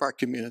lostness of our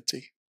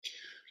community.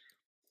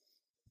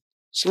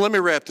 So let me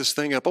wrap this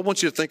thing up. I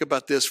want you to think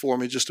about this for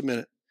me just a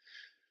minute.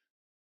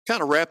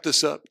 Kind of wrap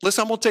this up.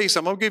 Listen, I'm going to tell you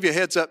something. I'm going to give you a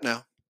heads up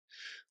now.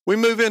 We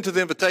move into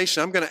the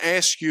invitation. I'm going to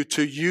ask you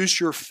to use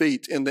your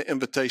feet in the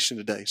invitation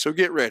today. So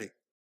get ready.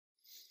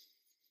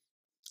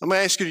 I'm going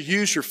to ask you to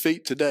use your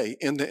feet today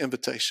in the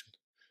invitation.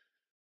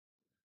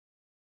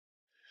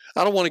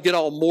 I don't want to get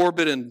all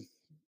morbid and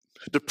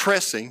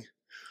depressing,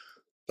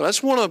 but I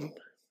just want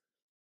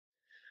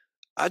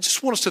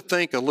us to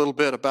think a little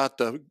bit about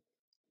the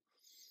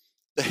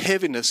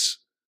heaviness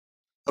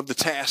of the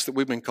task that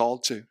we've been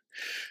called to.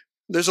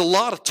 There's a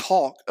lot of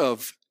talk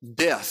of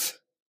death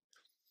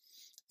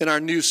in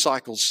our news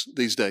cycles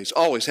these days,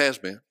 always has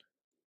been.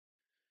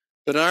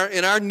 But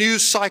in our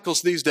news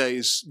cycles these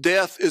days,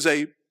 death is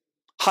a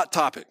hot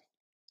topic.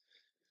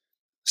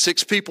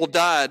 6 people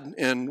died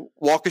in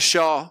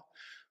Waukesha,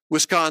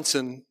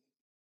 Wisconsin,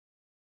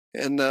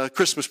 in the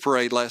Christmas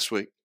parade last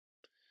week,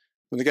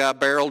 when the guy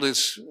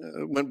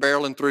went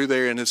barreling through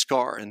there in his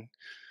car and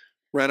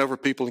ran over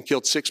people and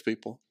killed 6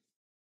 people.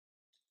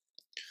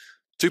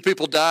 2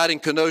 people died in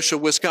Kenosha,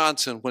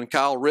 Wisconsin, when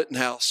Kyle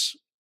Rittenhouse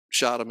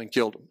shot him and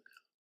killed him.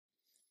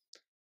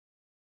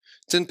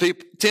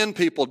 10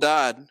 people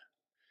died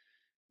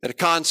at a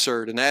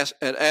concert at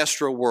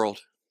Astro World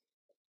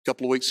a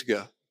couple of weeks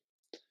ago.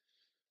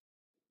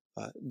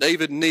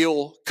 David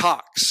Neal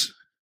Cox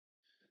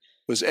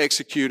was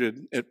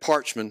executed at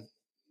Parchman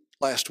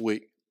last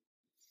week.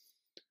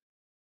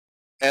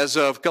 As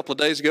of a couple of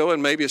days ago,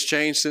 and maybe it's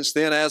changed since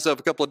then, as of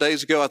a couple of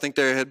days ago, I think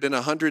there had been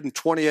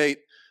 128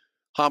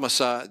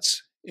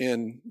 homicides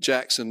in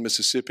Jackson,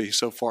 Mississippi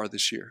so far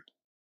this year.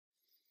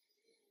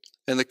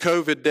 And the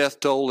COVID death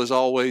toll is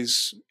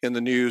always in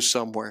the news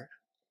somewhere.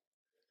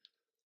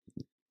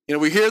 You know,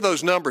 we hear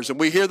those numbers and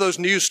we hear those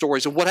news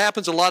stories, and what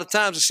happens a lot of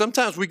times is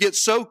sometimes we get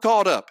so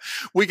caught up.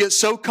 We get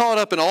so caught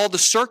up in all the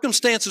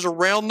circumstances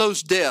around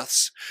those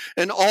deaths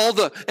and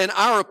and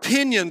our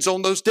opinions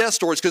on those death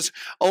stories. Because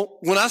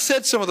when I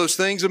said some of those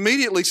things,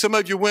 immediately some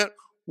of you went,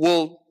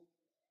 well,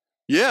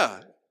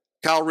 yeah,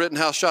 Kyle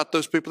Rittenhouse shot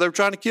those people. They were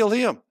trying to kill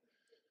him.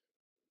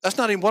 That's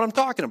not even what I'm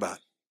talking about.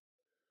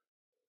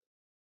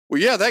 Well,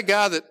 yeah, that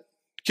guy that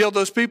killed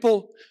those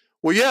people,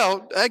 well, yeah,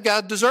 that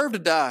guy deserved to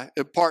die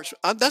at parts.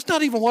 That's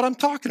not even what I'm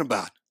talking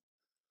about.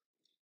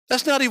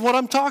 That's not even what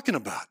I'm talking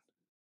about.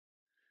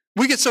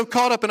 We get so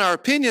caught up in our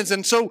opinions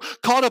and so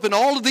caught up in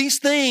all of these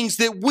things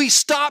that we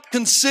stop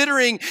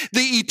considering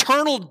the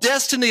eternal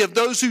destiny of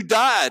those who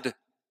died.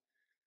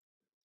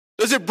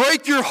 Does it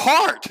break your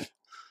heart?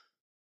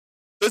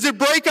 Does it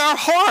break our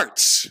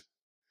hearts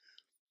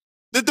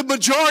that the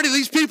majority of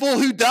these people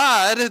who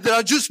died, that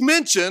I just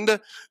mentioned,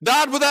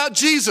 died without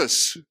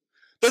Jesus?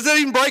 Does that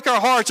even break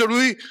our hearts? Or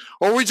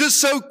are we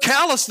just so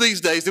callous these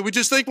days that we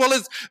just think, well,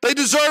 they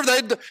deserve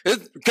that.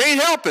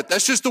 Can't help it.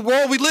 That's just the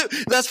world we live.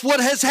 That's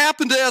what has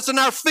happened to us, and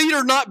our feet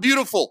are not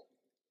beautiful.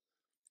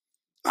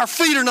 Our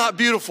feet are not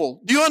beautiful.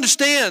 Do you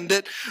understand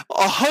that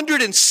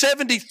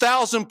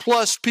 170,000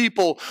 plus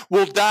people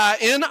will die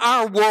in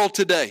our world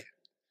today?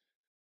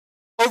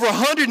 Over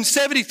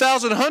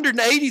 170,000,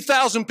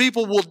 180,000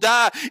 people will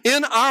die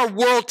in our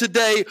world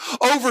today.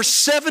 Over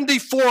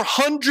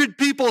 7,400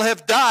 people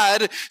have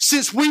died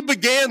since we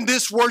began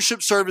this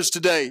worship service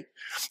today.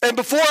 And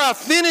before I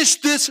finish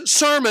this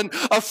sermon,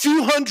 a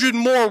few hundred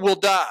more will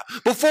die.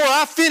 Before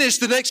I finish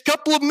the next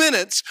couple of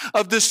minutes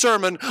of this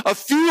sermon, a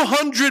few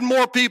hundred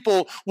more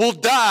people will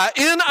die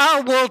in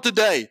our world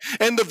today.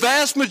 And the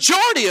vast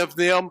majority of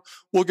them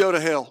will go to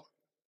hell.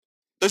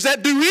 Does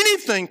that do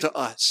anything to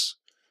us?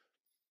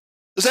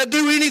 Does that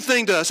do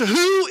anything to us?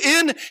 Who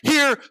in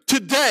here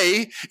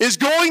today is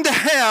going to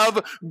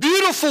have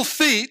beautiful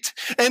feet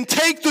and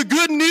take the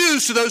good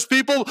news to those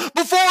people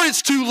before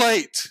it's too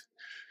late?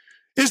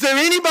 Is there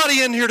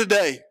anybody in here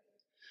today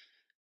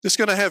that's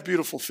going to have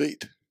beautiful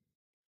feet?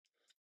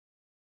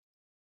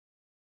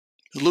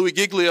 Louis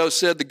Giglio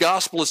said, the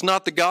gospel is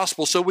not the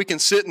gospel so we can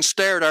sit and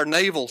stare at our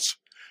navels.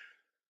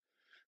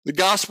 The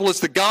gospel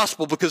is the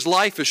gospel because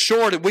life is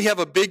short and we have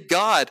a big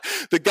God.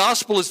 The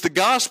gospel is the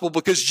gospel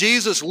because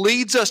Jesus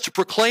leads us to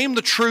proclaim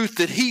the truth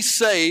that He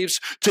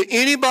saves to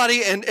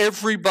anybody and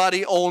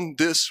everybody on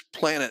this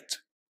planet.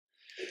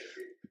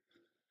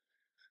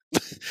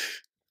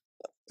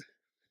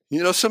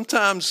 You know,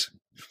 sometimes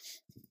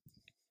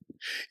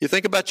you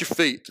think about your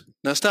feet.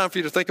 Now it's time for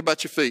you to think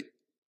about your feet.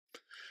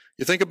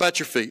 You think about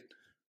your feet.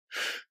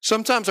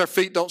 Sometimes our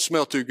feet don't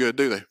smell too good,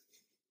 do they?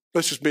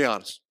 Let's just be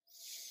honest.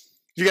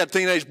 If you got a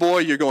teenage boy,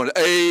 you're going,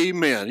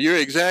 amen. You're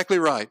exactly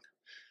right.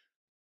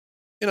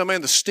 You know,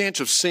 man, the stench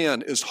of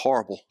sin is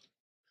horrible.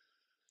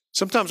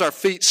 Sometimes our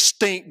feet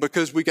stink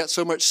because we got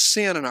so much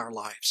sin in our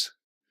lives.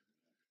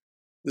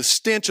 The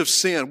stench of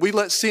sin. We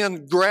let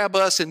sin grab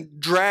us and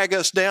drag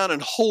us down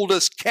and hold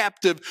us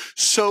captive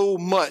so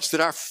much that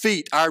our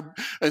feet,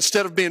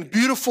 instead of being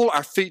beautiful,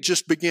 our feet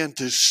just begin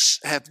to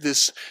have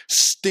this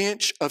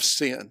stench of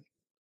sin.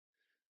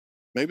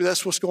 Maybe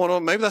that's what's going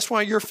on. Maybe that's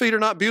why your feet are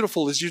not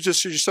beautiful, is you're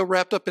so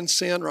wrapped up in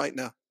sin right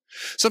now.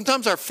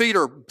 Sometimes our feet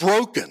are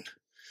broken.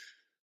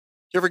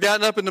 You ever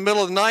gotten up in the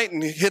middle of the night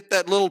and hit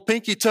that little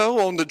pinky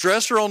toe on the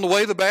dresser on the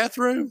way to the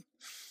bathroom?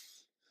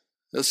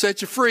 It'll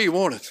set you free,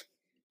 won't it?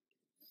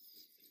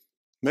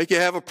 Make you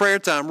have a prayer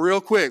time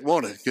real quick,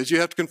 won't it? Because you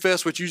have to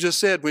confess what you just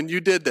said when you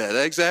did that.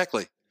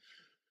 Exactly.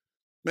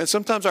 Man,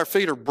 sometimes our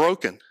feet are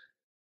broken.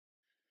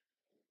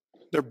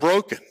 They're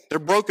broken. They're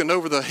broken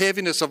over the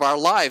heaviness of our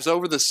lives,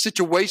 over the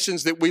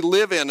situations that we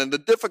live in and the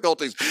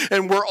difficulties.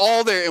 And we're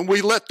all there, and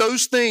we let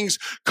those things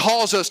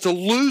cause us to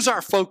lose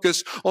our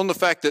focus on the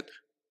fact that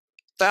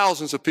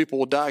thousands of people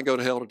will die and go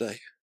to hell today.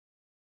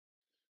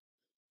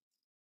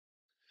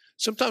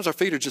 Sometimes our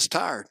feet are just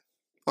tired,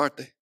 aren't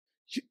they?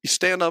 You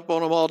stand up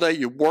on them all day,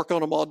 you work on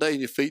them all day, and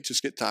your feet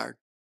just get tired.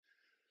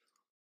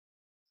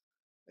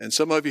 And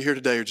some of you here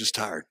today are just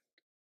tired.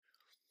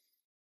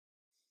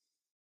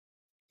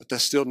 But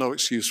that's still no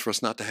excuse for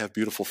us not to have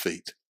beautiful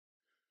feet.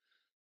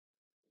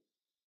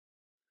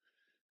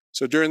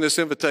 So during this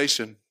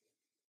invitation,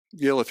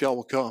 Gil, if y'all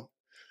will come,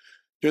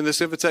 during this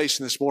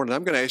invitation this morning,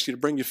 I'm going to ask you to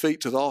bring your feet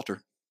to the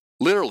altar.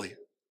 Literally.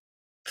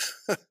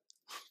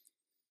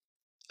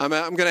 I'm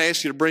going to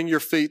ask you to bring your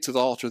feet to the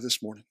altar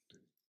this morning.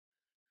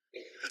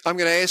 I'm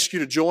going to ask you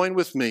to join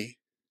with me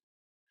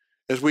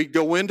as we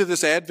go into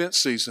this Advent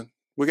season.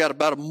 We got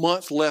about a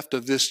month left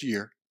of this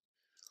year.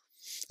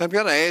 I'm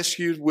going to ask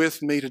you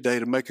with me today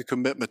to make a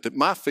commitment that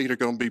my feet are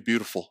going to be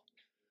beautiful.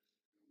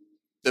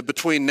 That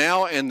between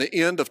now and the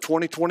end of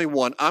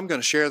 2021, I'm going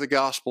to share the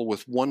gospel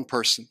with one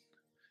person.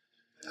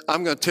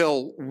 I'm going to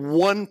tell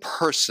one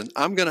person.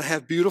 I'm going to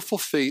have beautiful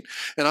feet,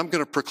 and I'm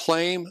going to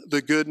proclaim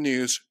the good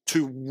news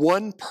to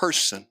one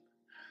person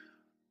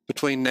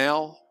between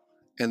now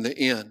and the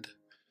end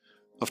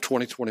of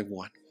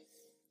 2021.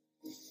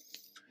 And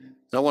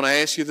I want to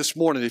ask you this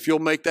morning if you'll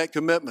make that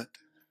commitment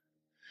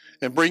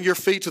and bring your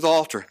feet to the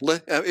altar.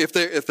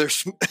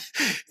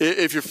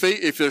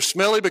 If they're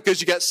smelly because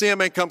you got sin,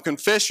 man, come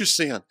confess your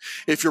sin.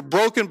 If you're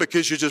broken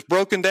because you're just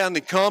broken down,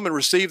 then come and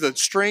receive the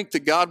strength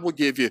that God will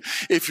give you.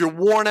 If you're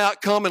worn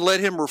out, come and let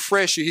Him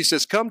refresh you. He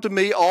says, come to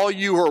me, all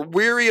you who are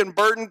weary and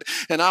burdened,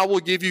 and I will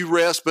give you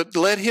rest. But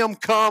let Him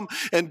come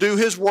and do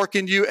His work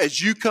in you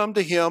as you come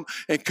to Him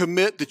and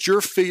commit that your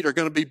feet are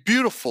going to be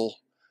beautiful.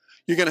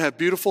 You're going to have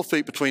beautiful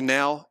feet between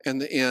now and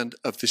the end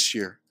of this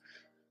year.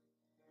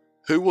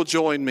 Who will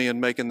join me in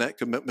making that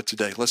commitment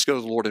today? Let's go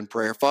to the Lord in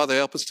prayer. Father,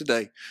 help us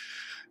today,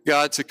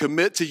 God, to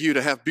commit to you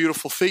to have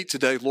beautiful feet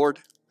today, Lord,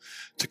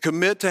 to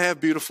commit to have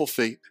beautiful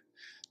feet,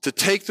 to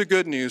take the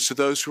good news to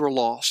those who are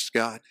lost,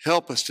 God.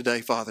 Help us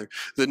today, Father.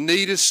 The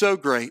need is so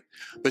great,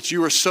 but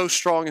you are so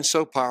strong and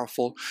so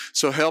powerful.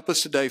 So help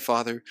us today,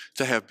 Father,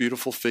 to have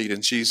beautiful feet.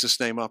 In Jesus'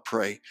 name I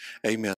pray, amen.